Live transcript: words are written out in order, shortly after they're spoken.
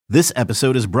This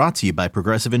episode is brought to you by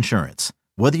Progressive Insurance.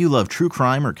 Whether you love true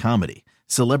crime or comedy,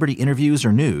 celebrity interviews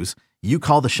or news, you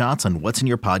call the shots on what's in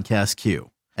your podcast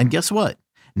queue. And guess what?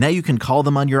 Now you can call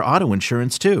them on your auto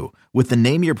insurance too with the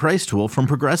Name Your Price tool from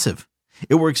Progressive.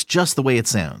 It works just the way it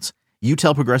sounds. You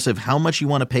tell Progressive how much you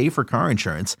want to pay for car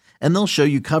insurance, and they'll show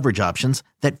you coverage options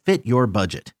that fit your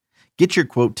budget. Get your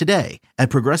quote today at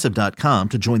Progressive.com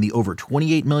to join the over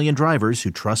 28 million drivers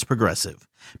who trust Progressive.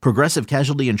 Progressive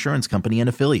Casualty Insurance Company and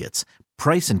Affiliates.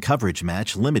 Price and coverage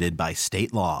match limited by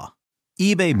state law.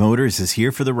 eBay Motors is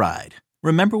here for the ride.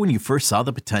 Remember when you first saw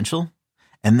the potential?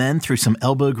 And then through some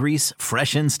elbow grease,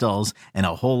 fresh installs, and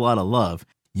a whole lot of love,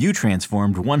 you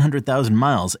transformed 100,000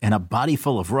 miles and a body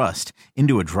full of rust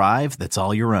into a drive that's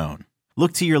all your own.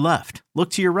 Look to your left.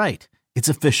 Look to your right. It's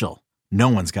official. No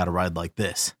one's got a ride like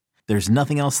this. There's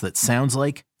nothing else that sounds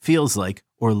like, feels like,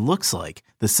 or looks like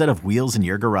the set of wheels in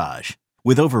your garage.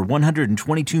 With over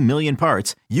 122 million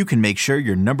parts, you can make sure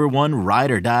your number one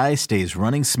ride or die stays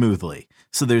running smoothly.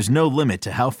 So there's no limit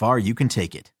to how far you can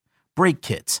take it. Brake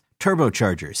kits,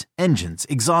 turbochargers, engines,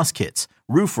 exhaust kits,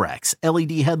 roof racks,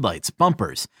 LED headlights,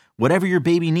 bumpers, whatever your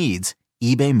baby needs,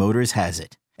 eBay Motors has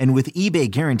it. And with eBay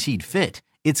Guaranteed Fit,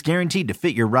 it's guaranteed to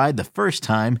fit your ride the first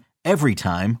time, every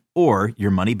time, or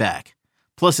your money back.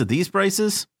 Plus, at these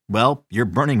prices, well, you're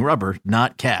burning rubber,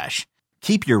 not cash.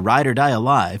 Keep your ride or die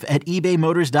alive at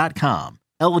ebaymotors.com.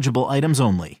 Eligible items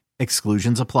only.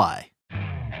 Exclusions apply.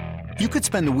 You could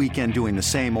spend the weekend doing the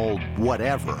same old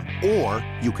whatever, or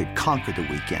you could conquer the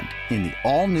weekend in the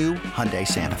all-new Hyundai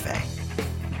Santa Fe.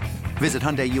 Visit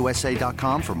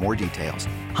HyundaiUSA.com for more details.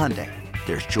 Hyundai,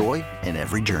 there's joy in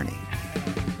every journey.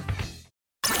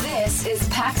 This is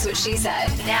Pax What She Said.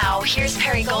 Now, here's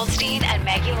Perry Goldstein and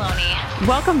Maggie Loney.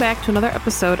 Welcome back to another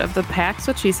episode of the Pax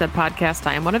What She Said podcast.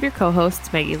 I am one of your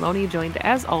co-hosts, Maggie Loney, joined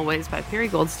as always by Perry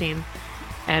Goldstein.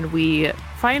 And we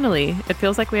finally, it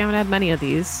feels like we haven't had many of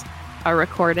these, are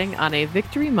recording on a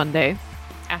Victory Monday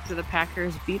after the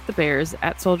Packers beat the Bears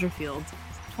at Soldier Field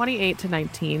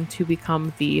 28-19 to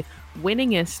become the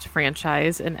winningest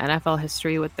franchise in NFL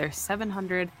history with their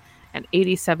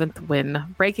 787th win,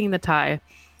 breaking the tie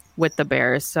with the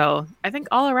Bears. So I think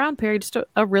all around, Perry, just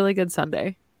a really good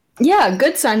Sunday. Yeah,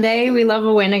 good Sunday. We love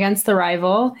a win against the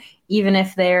rival, even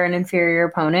if they're an inferior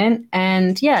opponent.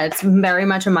 And yeah, it's very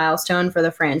much a milestone for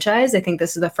the franchise. I think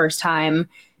this is the first time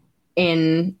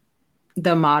in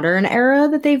the modern era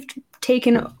that they've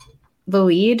taken the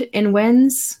lead in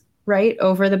wins, right,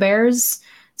 over the Bears.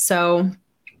 So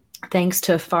thanks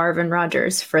to Favre and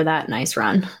Rodgers for that nice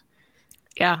run.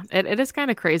 Yeah, it is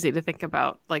kind of crazy to think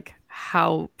about like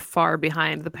how far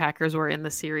behind the Packers were in the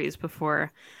series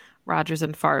before Rodgers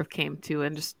and Favre came to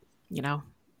and just,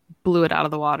 blew it out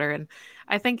of the water. And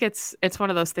I think it's one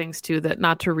of those things too, that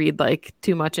not to read like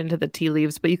too much into the tea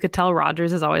leaves, but you could tell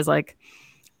Rodgers is always like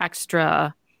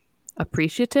extra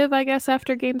appreciative, I guess,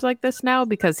 after games like this now,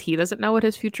 because he doesn't know what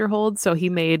his future holds. So he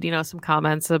made, some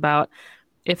comments about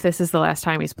if this is the last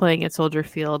time he's playing at Soldier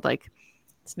Field, like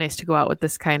it's nice to go out with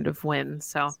this kind of win.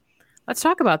 So let's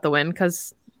talk about the win,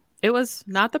 because it was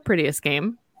not the prettiest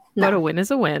game, but a win is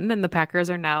a win. And the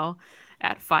Packers are now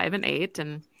at 5-8,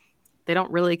 and they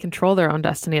don't really control their own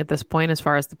destiny at this point as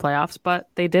far as the playoffs, but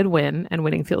they did win, and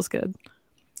winning feels good.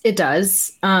 It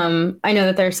does. I know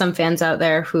that there are some fans out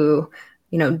there who,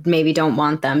 maybe don't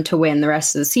want them to win the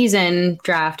rest of the season,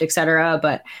 draft, etc.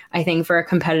 But I think for a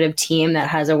competitive team that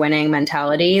has a winning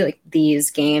mentality, like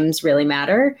these games really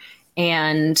matter.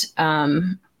 And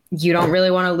you don't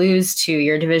really want to lose to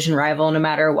your division rival, no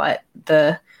matter what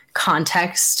the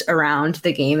context around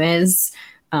the game is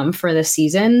for the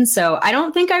season. So I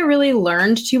don't think I really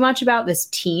learned too much about this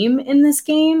team in this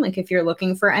game. Like if you're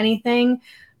looking for anything,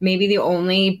 maybe the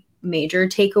only major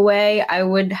takeaway I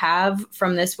would have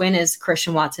from this win is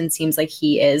Christian Watson seems like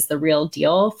he is the real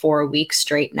deal. 4 weeks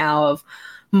straight now of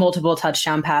multiple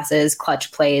touchdown passes,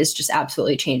 clutch plays, just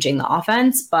absolutely changing the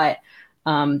offense. But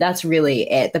that's really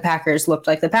it. The Packers looked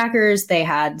like the Packers. They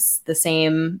had the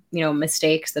same,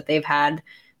 mistakes that they've had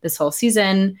this whole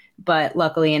season, but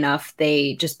luckily enough,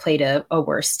 they just played a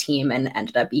worse team and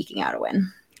ended up eking out a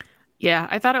win. Yeah,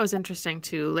 I thought it was interesting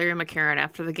too. Larry McCarron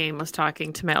after the game was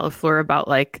talking to Matt LaFleur about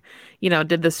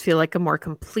did this feel like a more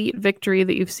complete victory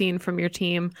that you've seen from your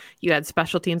team? You had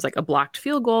special teams like a blocked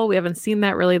field goal. We haven't seen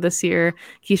that really this year.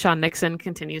 Keyshawn Nixon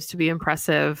continues to be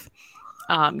impressive.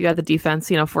 You had the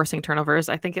defense, forcing turnovers.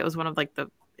 I think it was one of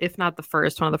if not the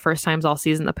first, one of the first times all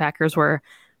season the Packers were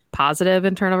positive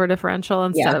in turnover differential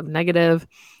instead of negative.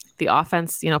 The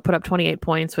offense, put up 28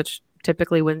 points, which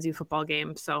typically wins you football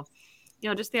games. So,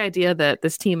 just the idea that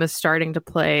this team is starting to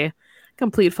play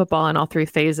complete football in all three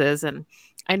phases. And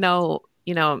I know,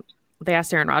 they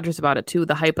asked Aaron Rodgers about it too,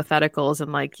 the hypotheticals,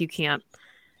 and like you can't,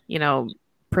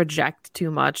 project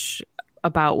too much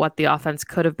about what the offense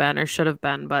could have been or should have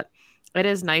been. But it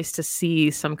is nice to see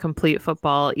some complete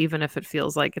football, even if it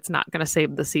feels like it's not going to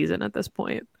save the season at this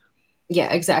point.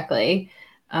 Yeah, exactly.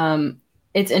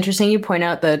 It's interesting you point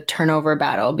out the turnover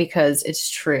battle because it's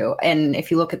true. And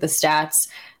if you look at the stats,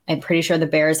 I'm pretty sure the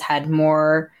Bears had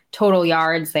more total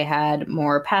yards, they had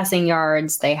more passing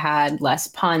yards, they had less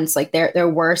punts. Like there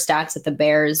were stats that the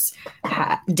Bears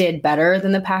did better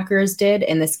than the Packers did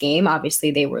in this game.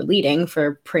 Obviously, they were leading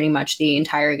for pretty much the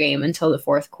entire game until the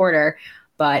fourth quarter.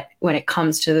 But when it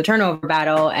comes to the turnover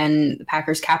battle, and the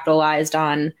Packers capitalized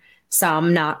on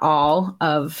some, not all,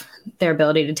 of their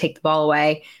ability to take the ball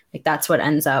away, like that's what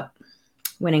ends up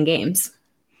winning games.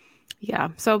 Yeah.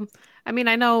 So, I mean,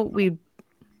 I know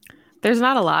there's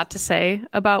not a lot to say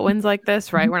about wins like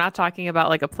this, right? We're not talking about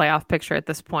like a playoff picture at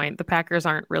this point. The Packers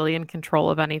aren't really in control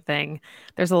of anything.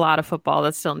 There's a lot of football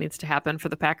that still needs to happen for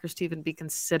the Packers to even be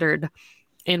considered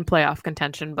in playoff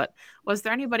contention. But was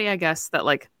there anybody, I guess, that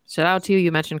like stood out to you?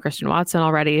 You mentioned Christian Watson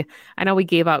already. I know we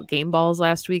gave out game balls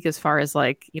last week as far as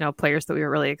like, players that we were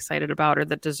really excited about or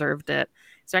that deserved it.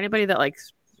 Is there anybody that like,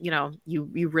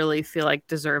 you really feel like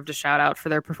deserved a shout out for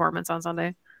their performance on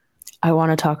Sunday? I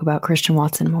want to talk about Christian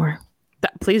Watson more.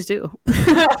 Please do.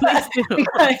 Please do.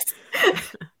 Because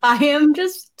I am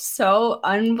just so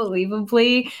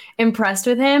unbelievably impressed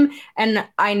with him. And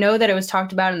I know that it was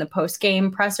talked about in the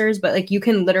post-game pressers, but like you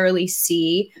can literally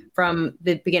see from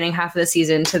the beginning half of the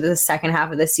season to the second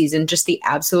half of the season, just the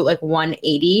absolute like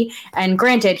 180. And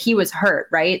granted, he was hurt,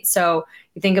 right? So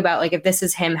you think about like if this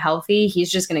is him healthy,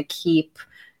 he's just going to keep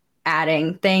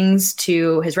adding things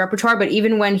to his repertoire. But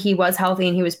even when he was healthy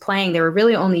and he was playing, they were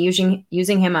really only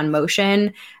using him on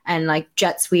motion and like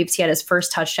jet sweeps. He had his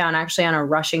first touchdown actually on a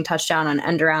rushing touchdown on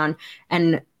end around.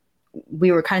 And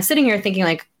we were kind of sitting here thinking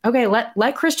like, okay,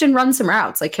 let Christian run some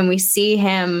routes. Like, can we see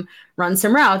him run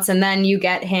some routes? And then you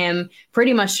get him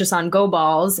pretty much just on go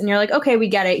balls. And you're like, okay, we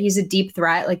get it. He's a deep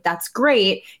threat. Like, that's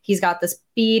great. He's got the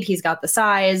speed. He's got the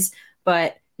size.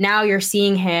 But now you're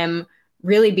seeing him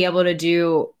really be able to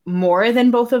do more than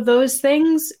both of those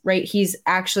things, right? He's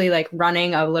actually like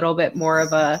running a little bit more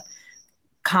of a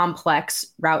complex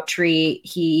route tree.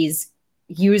 He's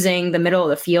using the middle of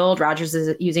the field. Rodgers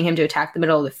is using him to attack the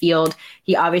middle of the field.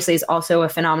 He obviously is also a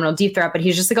phenomenal deep threat, but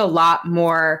he's just like a lot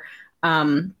more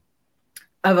of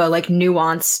a like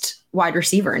nuanced wide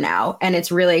receiver now. And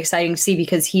it's really exciting to see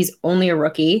because he's only a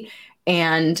rookie.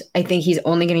 And I think he's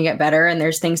only going to get better and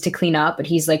there's things to clean up, but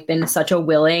he's like been such a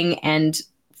willing and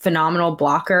phenomenal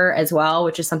blocker as well,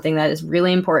 which is something that is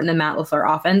really important in Matt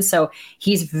LaFleur offense. So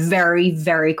he's very,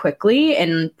 very quickly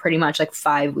in pretty much like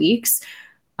 5 weeks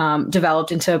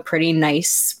developed into a pretty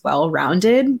nice,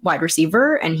 well-rounded wide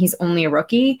receiver. And he's only a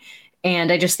rookie.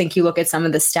 And I just think you look at some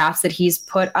of the stats that he's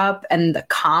put up and the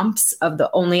comps of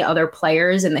the only other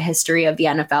players in the history of the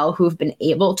NFL who have been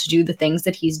able to do the things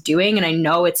that he's doing. And I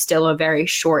know it's still a very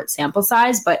short sample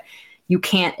size, but you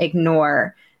can't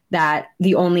ignore that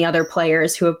the only other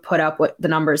players who have put up what the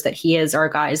numbers that he is are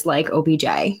guys like OBJ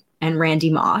and Randy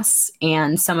Moss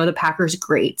and some of the Packers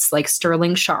greats like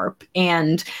Sterling Sharp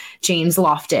and James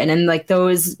Lofton. And like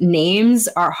those names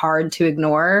are hard to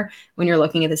ignore when you're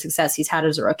looking at the success he's had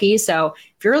as a rookie. So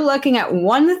if you're looking at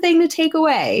one thing to take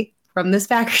away from this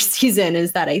Packers season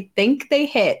is that I think they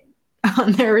hit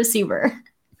on their receiver.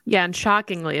 Yeah, and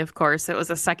shockingly, of course, it was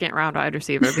a second-round wide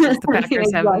receiver because the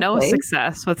Packers have no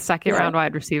success with second-round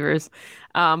wide receivers.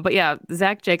 But yeah,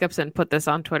 Zach Jacobson put this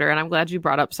on Twitter, and I'm glad you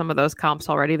brought up some of those comps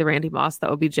already, the Randy Moss, the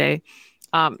OBJ.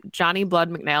 Johnny Blood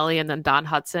McNally and then Don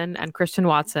Hutson and Christian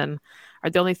Watson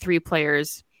are the only 3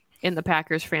 players in the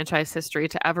Packers franchise history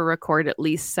to ever record at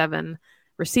least 7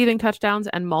 receiving touchdowns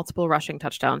and multiple rushing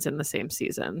touchdowns in the same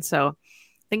season. So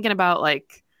thinking about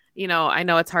like, I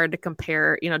know it's hard to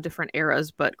compare, different eras,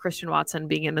 but Christian Watson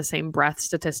being in the same breath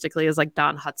statistically as like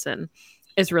Don Hutson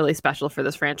is really special for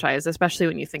this franchise, especially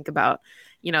when you think about,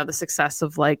 the success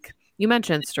of like you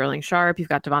mentioned Sterling Sharp, you've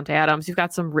got Devontae Adams, you've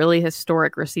got some really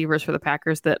historic receivers for the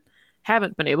Packers that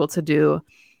haven't been able to do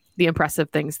the impressive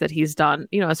things that he's done,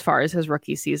 as far as his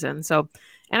rookie season. So,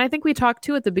 and I think we talked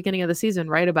too at the beginning of the season,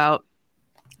 right, about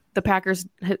the Packers,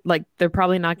 like they're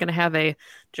probably not going to have a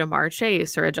Jamar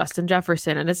Chase or a Justin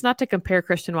Jefferson. And it's not to compare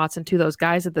Christian Watson to those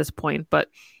guys at this point, but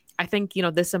I think,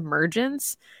 this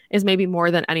emergence is maybe more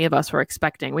than any of us were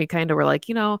expecting. We kind of were like,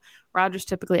 Rodgers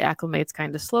typically acclimates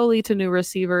kind of slowly to new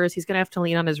receivers. He's going to have to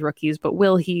lean on his rookies, but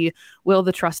will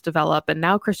the trust develop? And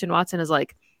now Christian Watson is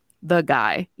like the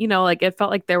guy, like it felt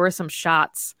like there were some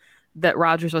shots that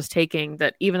Rodgers was taking,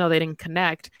 that even though they didn't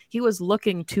connect, he was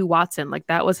looking to Watson. Like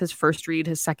that was his first read,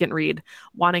 his second read,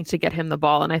 wanting to get him the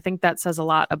ball. And I think that says a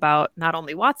lot about not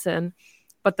only Watson,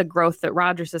 but the growth that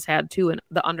Rodgers has had too, and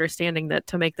the understanding that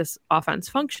to make this offense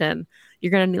function, you're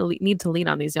going to need to lean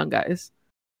on these young guys.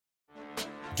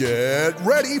 Get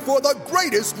ready for the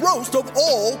greatest roast of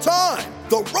all time,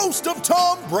 the Roast of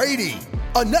Tom Brady,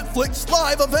 a Netflix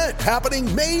live event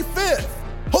happening May 5th.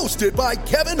 Hosted by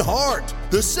Kevin Hart,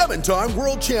 the 7-time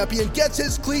world champion gets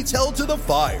his cleats held to the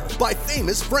fire by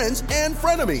famous friends and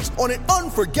frenemies on an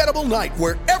unforgettable night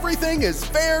where everything is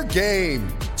fair game.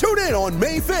 Tune in on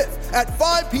May 5th at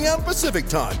 5 p.m. Pacific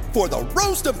time for the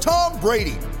Roast of Tom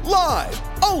Brady, live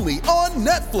only on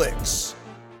Netflix.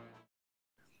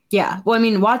 Yeah, well, I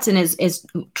mean, Watson is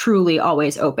truly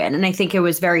always open. And I think it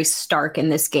was very stark in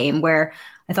this game where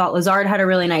I thought Lazard had a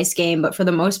really nice game, but for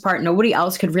the most part, nobody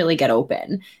else could really get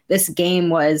open. This game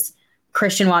was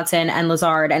Christian Watson and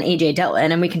Lazard and A.J.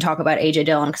 Dillon. And we can talk about A.J.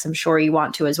 Dillon because I'm sure you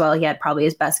want to as well. He had probably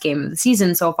his best game of the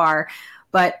season so far.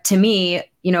 But to me,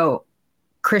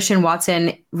 Christian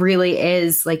Watson really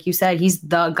is, like you said, he's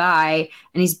the guy,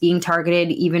 and he's being targeted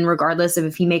even regardless of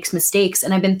if he makes mistakes.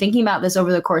 And I've been thinking about this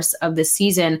over the course of this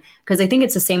season because I think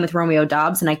it's the same with Romeo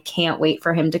Doubs, and I can't wait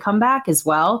for him to come back as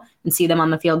well and see them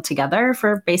on the field together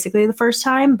for basically the first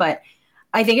time. But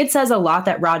I think it says a lot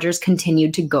that Rodgers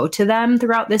continued to go to them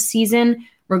throughout this season,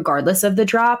 regardless of the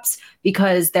drops,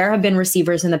 because there have been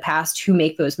receivers in the past who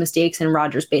make those mistakes, and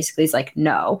Rodgers basically is like,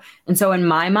 no. And so in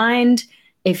my mind,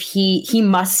 if he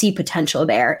must see potential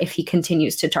there if he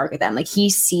continues to target them. Like he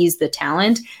sees the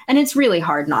talent, and it's really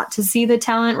hard not to see the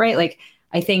talent, right? Like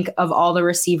I think of all the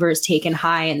receivers taken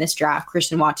high in this draft,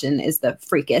 Christian Watson is the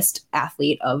freakiest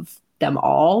athlete of them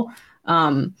all.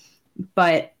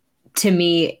 But to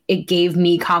me, it gave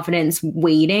me confidence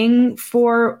waiting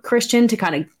for Christian to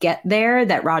kind of get there,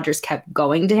 that Rodgers kept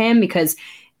going to him, because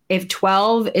if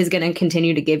 12 is going to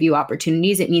continue to give you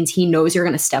opportunities, it means he knows you're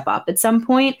going to step up at some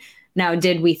point. Now,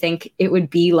 did we think it would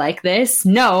be like this?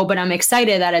 No, but I'm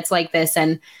excited that it's like this.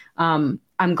 And I'm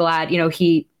glad,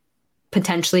 he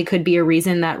potentially could be a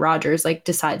reason that Rodgers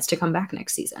decides to come back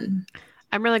next season.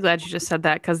 I'm really glad you just said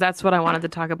that, because that's what I wanted to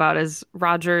talk about is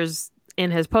Rodgers in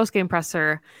his postgame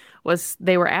presser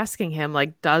they were asking him,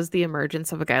 does the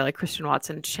emergence of a guy like Christian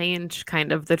Watson change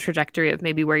kind of the trajectory of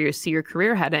maybe where you see your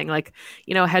career heading?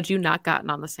 Had you not gotten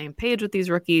on the same page with these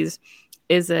rookies,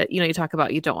 is it, you talk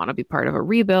about you don't want to be part of a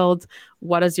rebuild.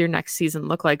 What does your next season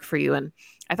look like for you? And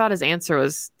I thought his answer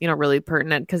was, really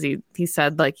pertinent, because he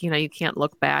said, you can't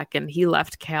look back. And he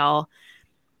left Cal,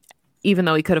 even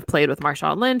though he could have played with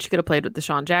Marshawn Lynch, he could have played with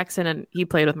Deshaun Jackson, and he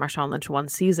played with Marshawn Lynch one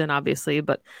season, obviously.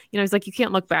 But, he's like, you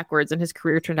can't look backwards. And his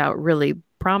career turned out really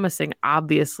promising,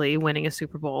 obviously, winning a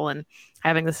Super Bowl and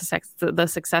having the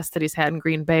success that he's had in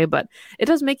Green Bay. But it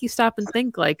does make you stop and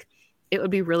think, it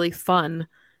would be really fun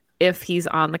if he's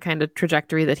on the kind of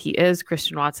trajectory that he is,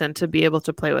 Christian Watson, to be able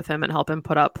to play with him and help him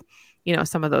put up,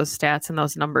 some of those stats and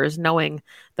those numbers, knowing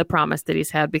the promise that he's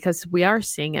had, because we are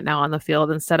seeing it now on the field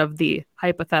instead of the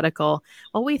hypothetical,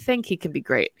 well, we think he can be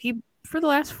great. He, for the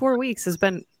last 4 weeks, has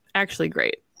been actually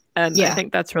great. And I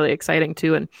think that's really exciting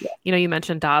too. And, you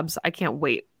mentioned Doubs. I can't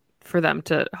wait for them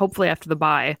to, hopefully after the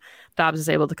bye, Doubs is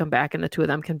able to come back and the two of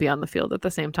them can be on the field at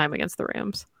the same time against the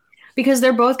Rams. Because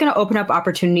they're both going to open up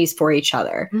opportunities for each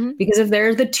other. Mm-hmm. Because if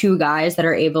they're the two guys that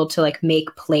are able to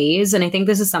make plays, and I think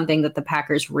this is something that the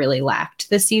Packers really lacked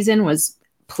this season, was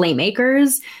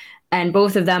playmakers, and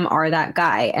both of them are that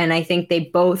guy. And I think they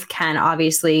both can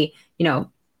obviously,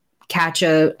 catch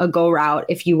a go route,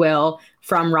 if you will,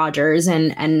 from Rodgers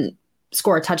and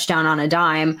score a touchdown on a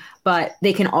dime, but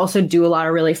they can also do a lot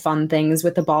of really fun things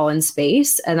with the ball in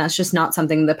space. And that's just not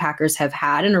something the Packers have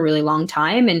had in a really long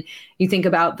time. And you think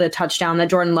about the touchdown that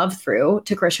Jordan Love threw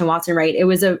to Christian Watson, right? It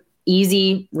was a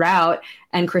easy route,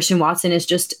 and Christian Watson is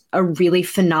just a really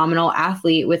phenomenal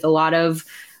athlete with a lot of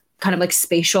kind of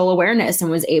spatial awareness,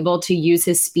 and was able to use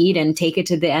his speed and take it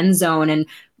to the end zone. And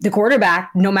the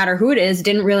quarterback, no matter who it is,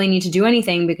 didn't really need to do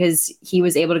anything, because he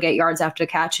was able to get yards after the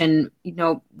catch and,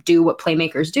 do what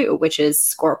playmakers do, which is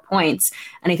score points.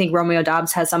 And I think Romeo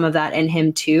Doubs has some of that in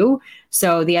him too.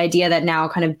 So the idea that now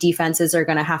kind of defenses are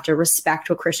going to have to respect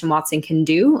what Christian Watson can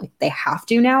do, they have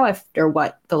to now after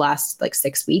what the last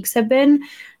 6 weeks have been.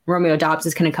 Romeo Doubs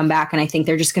is going to come back, and I think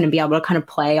they're just going to be able to kind of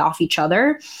play off each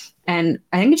other. And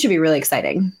I think it should be really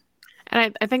exciting.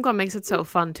 And I think what makes it so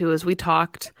fun too is we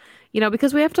talked,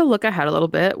 because we have to look ahead a little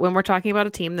bit when we're talking about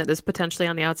a team that is potentially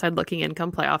on the outside looking in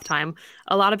come playoff time.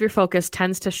 A lot of your focus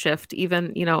tends to shift,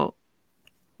 even,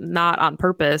 not on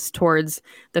purpose, towards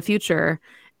the future.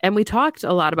 And we talked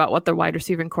a lot about what the wide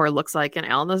receiving core looks like, and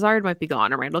Allen Lazard might be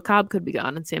gone, and Randall Cobb could be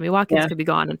gone, and Sammy Watkins could be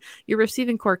gone, and your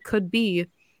receiving core could be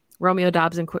Romeo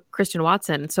Doubs and Christian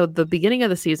Watson. So the beginning of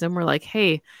the season, we're like,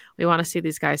 hey, we want to see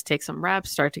these guys take some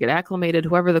reps, start to get acclimated,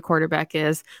 whoever the quarterback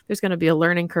is. There's going to be a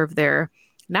learning curve there.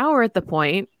 Now we're at the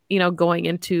point, going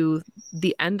into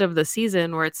the end of the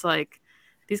season where it's like,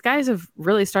 these guys have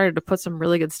really started to put some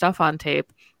really good stuff on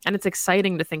tape. And it's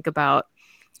exciting to think about.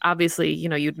 Obviously,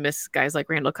 you'd miss guys like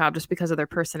Randall Cobb just because of their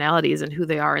personalities and who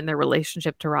they are in their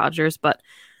relationship to Rodgers. But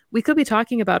we could be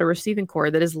talking about a receiving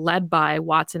core that is led by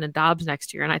Watson and Doubs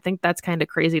next year. And I think that's kind of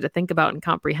crazy to think about and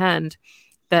comprehend,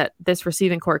 that this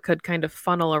receiving core could kind of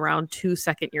funnel around 2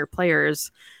 second-year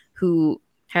players who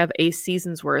have a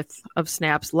season's worth of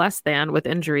snaps less than with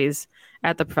injuries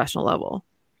at the professional level.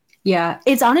 Yeah,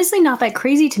 it's honestly not that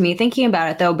crazy to me thinking about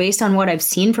it, though, based on what I've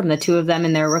seen from the two of them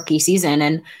in their rookie season.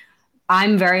 And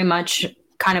I'm very much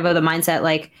kind of the mindset,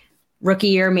 like, rookie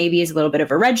year maybe is a little bit of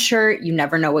a red shirt. You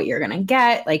never know what you're going to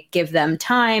get. Like, give them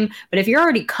time. But if you're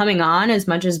already coming on as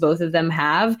much as both of them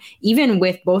have, even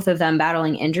with both of them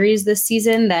battling injuries this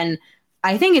season, then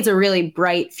I think it's a really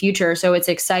bright future. So it's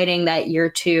exciting that year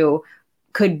 2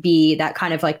 could be that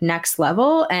kind of like next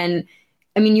level. And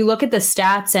I mean, you look at the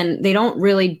stats and they don't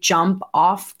really jump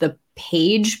off the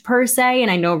page per se. And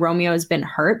I know Romeo has been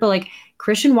hurt, but like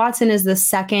Christian Watson is the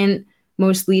second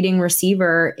most leading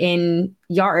receiver in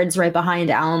yards right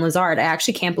behind Allen Lazard. I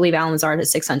actually can't believe Allen Lazard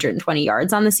has 620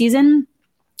 yards on the season.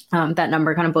 That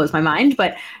number kind of blows my mind,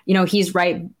 but he's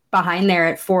right behind there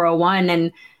at 401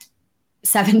 and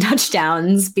 7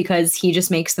 touchdowns because he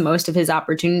just makes the most of his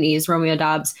opportunities. Romeo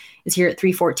Doubs is here at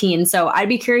 314. So I'd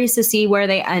be curious to see where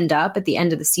they end up at the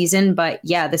end of the season. But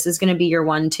yeah, this is going to be your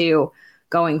 1-2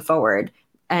 going forward.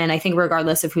 And I think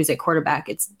regardless of who's at quarterback,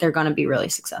 they're going to be really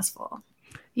successful.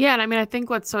 Yeah, and I mean, I think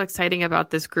what's so exciting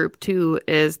about this group, too,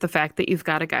 is the fact that you've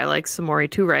got a guy like Samori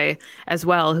Toure as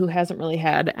well, who hasn't really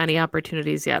had any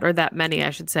opportunities yet, or that many, I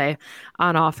should say,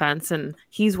 on offense. And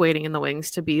he's waiting in the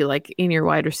wings to be like in your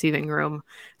wide receiving room.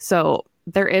 So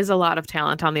there is a lot of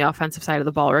talent on the offensive side of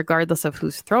the ball, regardless of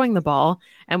who's throwing the ball.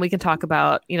 And we can talk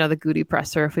about, the Goody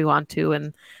presser if we want to,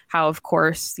 and how, of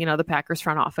course, the Packers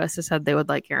front office has said they would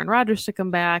like Aaron Rodgers to come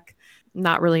back.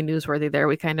 Not really newsworthy there.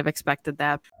 We kind of expected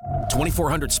that.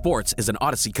 2400 Sports is an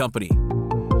Odyssey company.